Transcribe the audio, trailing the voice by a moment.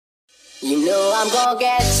You know I'm gonna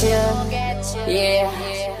get you, yeah.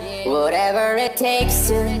 Whatever it takes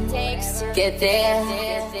to get there.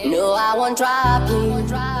 No, I won't drop you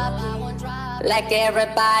like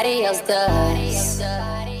everybody else does.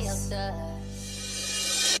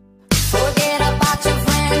 Forget about your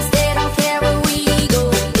friends, they don't care where we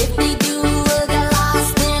go. If they do, we'll get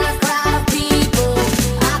lost in a crowd of people.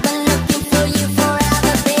 I've been looking for you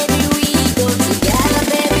forever, baby. We go together,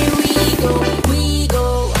 baby. We go, we go.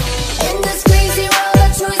 In this crazy world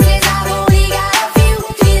of choices, I've only got a few.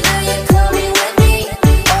 Either you're coming with me,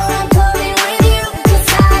 or I'm coming with you. 'Cause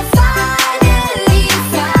I finally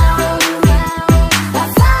found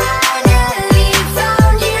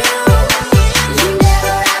you. You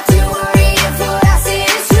never have to worry if what I say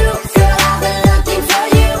is true. Girl, I've been looking for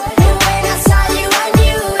you, and when I saw you, I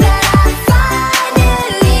knew that I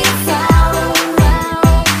finally found you.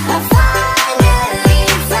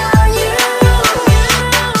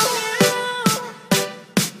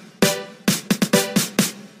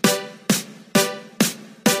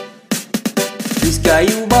 Rizka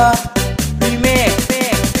Yuba Remix.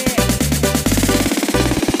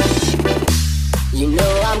 You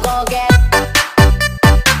know I'm gonna get.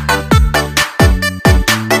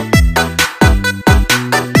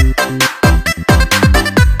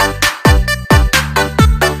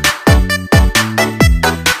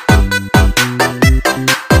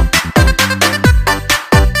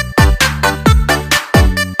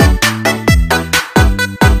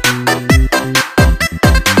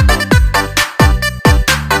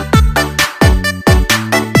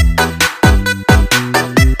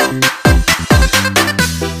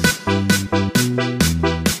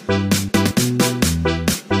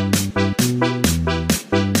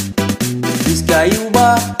 Rizka Yuba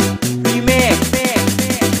Remix.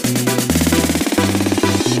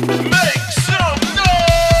 Make some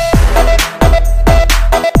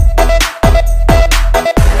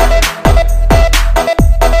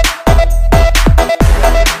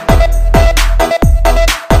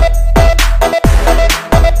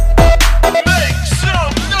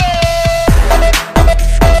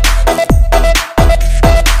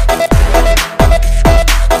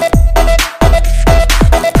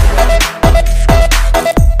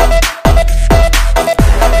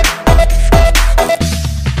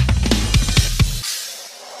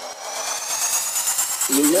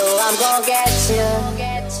You know I'm gonna get you,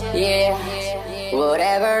 yeah.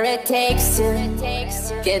 Whatever it takes to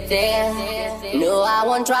get there. No, I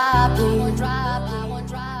won't drop you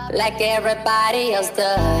like everybody else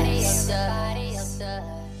does.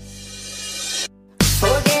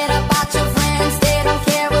 Forget about your friends, they don't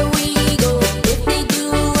care where we go. If they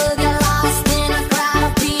do, we'll get lost in a crowd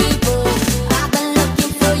of people. I've been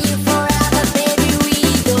looking for you forever, baby. We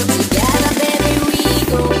go together, baby. We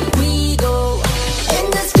go, we go. In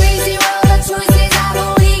this crazy world of choices, I've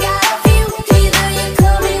only got a few. Either you're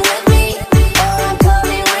coming with me, or I'm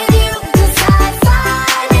coming with you. 'Cause I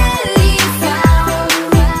finally found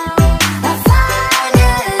you. I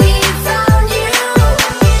finally found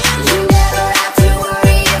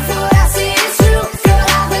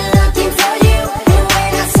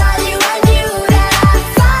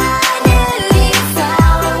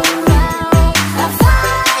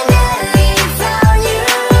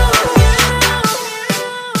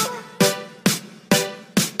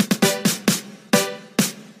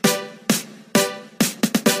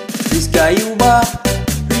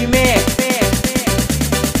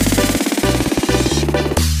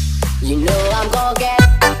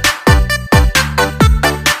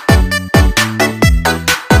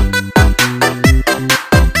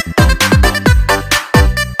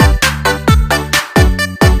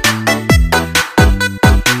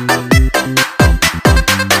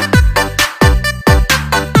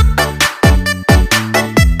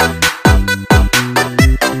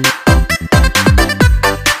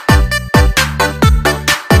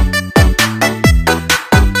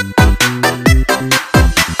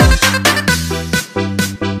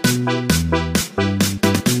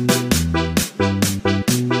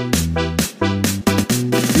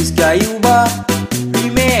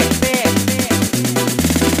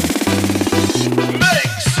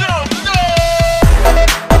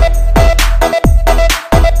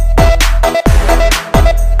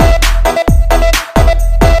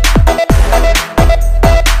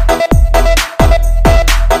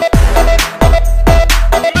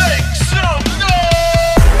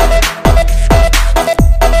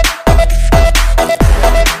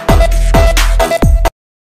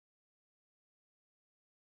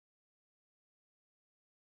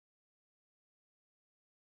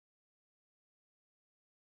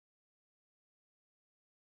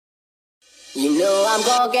know I'm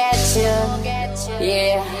gonna get you,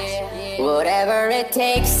 yeah. Whatever it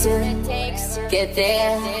takes to get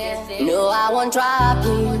there. No, I won't drop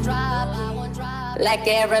you like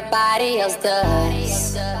everybody else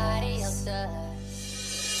does.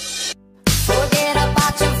 Forget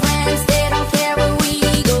about your friends, they don't care where we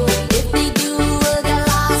go. If they do, we'll get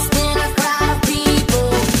lost in a crowd of people.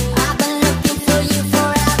 I've been looking for you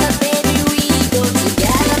forever, baby. We go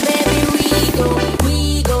together, baby. We go.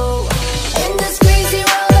 In this crazy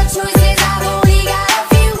world of choices, I've only got a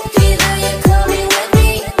few. Either you're coming with me,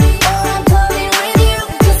 or I'm coming with you.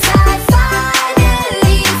 'Cause I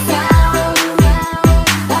finally found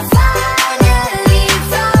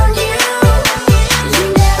you. You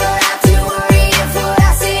never have to worry if what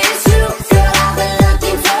I say is true. Girl, I've been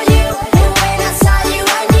looking for you, and when I saw you,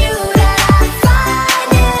 I knew that I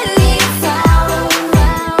finally found you.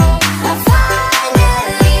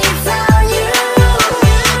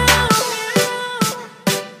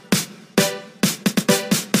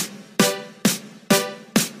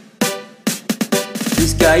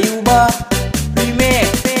 Percayalah remix.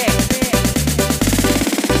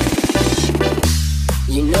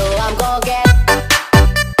 You know I'm gonna get.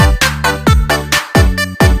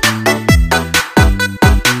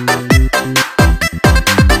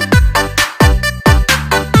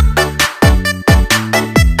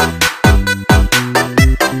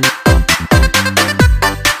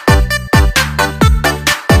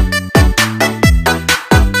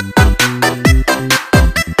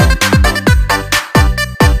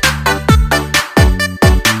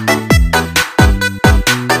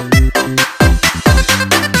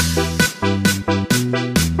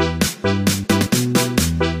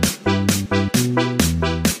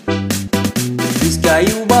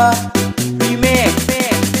 Percayalah remix.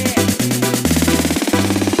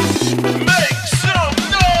 Make some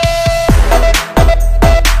noise!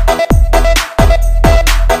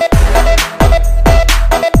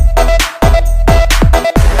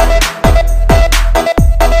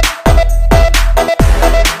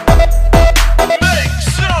 Make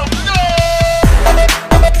some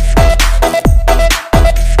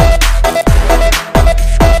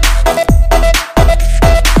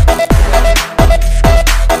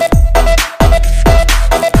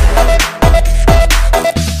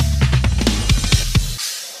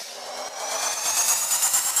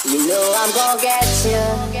You know I'm gonna get you,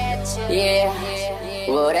 yeah.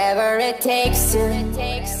 Whatever it takes to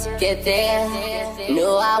get there.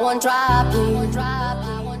 No, I won't drop you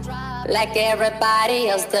like everybody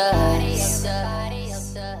else does.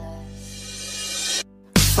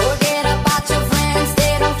 Forget about your friends,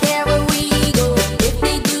 they don't care where we go. If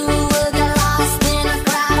they do, we'll get lost in a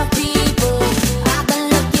crowd of people. I've been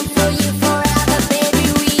looking for you forever, baby.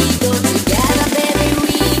 We go together, baby.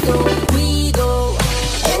 We go.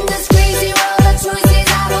 In this crazy world of choices,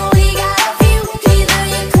 I've only got a few. Either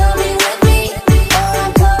you're coming with me, or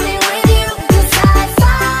I'm coming with you. 'Cause I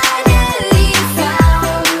finally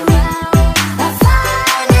found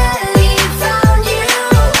you.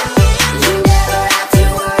 You never have to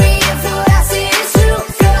worry if what I say is true.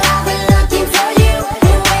 Girl, I've been looking for you,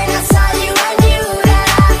 and when I saw you, I knew that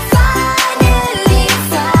I finally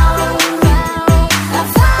found you.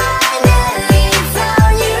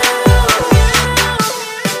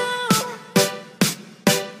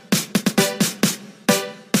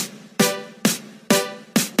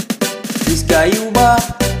 Percayalah